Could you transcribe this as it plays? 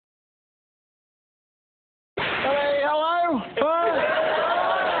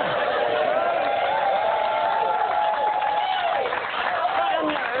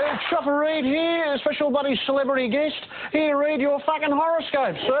mate here, a special bloody celebrity guest. Here, read your fucking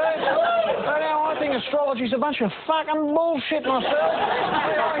horoscopes, sir. Now, I think astrology's a bunch of fucking bullshit myself.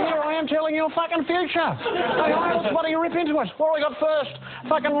 Here I am telling you a fucking future. Hey, let's bloody rip into it. What do we got first?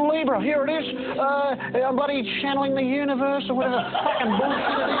 Fucking Libra, here it is. I'm bloody channeling the universe or whatever fucking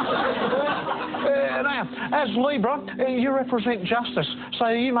bullshit it is. Now, as Libra, you represent justice, so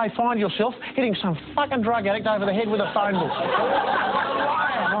you may find yourself hitting some fucking drug addict over the head with a phone book.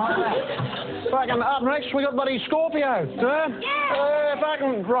 Fucking up next, we got bloody Scorpio.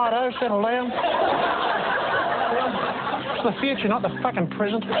 Fucking righto, settle down. It's the future, not the fucking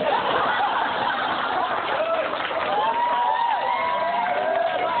present.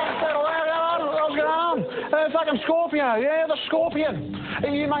 Fucking Scorpio, yeah, the Scorpion.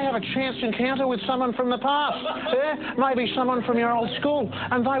 You may have a chance encounter with someone from the past, yeah, maybe someone from your old school,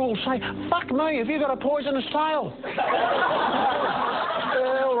 and they will say, fuck me, have you got a poisonous tail?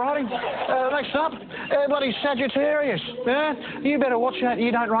 Alrighty. Next up, bloody Sagittarius. Yeah? You better watch out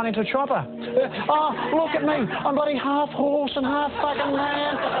you don't run into Chopper. Oh, look at me. I'm bloody half horse and half fucking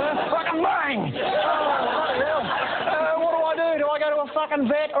man. Fucking bang! Bloody hell. What do I do? Do I go to a fucking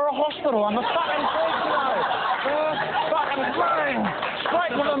vet or a hospital? I'm a fucking physio. Fucking bang!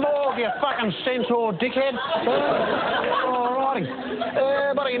 Straight to the morgue, you fucking centaur dickhead. Alrighty.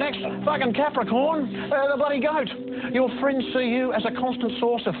 Buddy, next, fucking Capricorn, the bloody goat. Your friends see you as a constant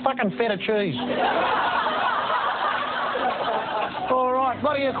source of fucking feta cheese. All right,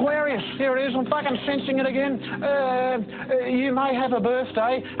 bloody Aquarius, here it is, I'm fucking sensing it again. You may have a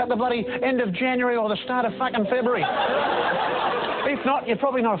birthday at the bloody end of January or the start of fucking February. If not, you're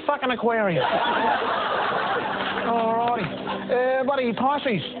probably not a fucking Aquarius. All righty. Bloody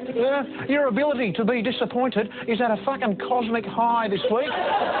Pisces, your ability to be disappointed is at a fucking cosmic high this week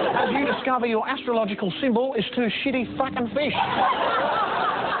as you discover your astrological symbol is two shitty fucking fish.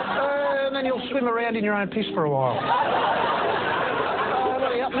 And then you'll swim around in your own piss for a while.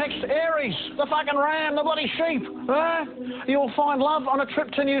 Up next, Aries, the fucking ram, the bloody sheep. You'll find love on a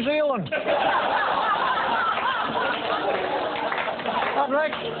trip to New Zealand. Up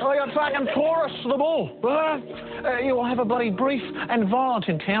next, we got fucking Taurus, the bull. You will have a bloody brief and violent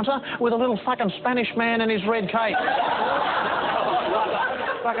encounter with a little fucking Spanish man in his red cape.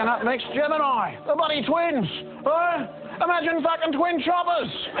 Fucking up next, Gemini, the bloody twins. Imagine fucking twin choppers.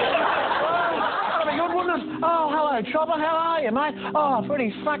 That'd be good, wouldn't it? Oh, hello, Chopper. How are you, mate? Oh,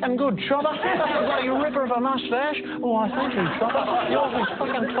 pretty fucking good, Chopper. That's a bloody ripper of a mustache. Oh, I thank you, Chopper. Yours is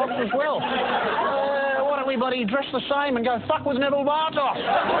fucking tops as well. Why don't we bloody dress the same and go fuck with Neville Bartos?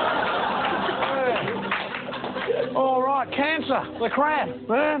 All right, Cancer, the crab.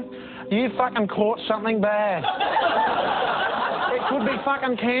 You fucking caught something bad. It could be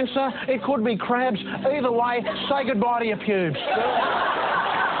fucking cancer, it could be crabs. Either way, say goodbye to your pubes.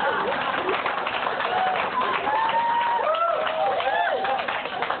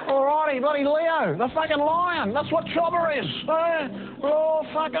 Alrighty, bloody Leo, the fucking lion. That's what Chopper is. Raw,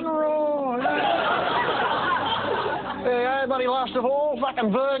 fucking raw. Yeah, buddy, last of all,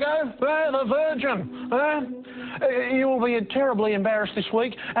 fucking Virgo, the virgin. You will be terribly embarrassed this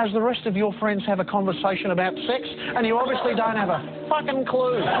week as the rest of your friends have a conversation about sex and you obviously don't have a fucking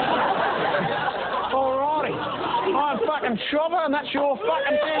clue. Alrighty, I'm fucking Chopper and that's your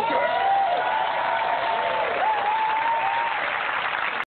fucking future.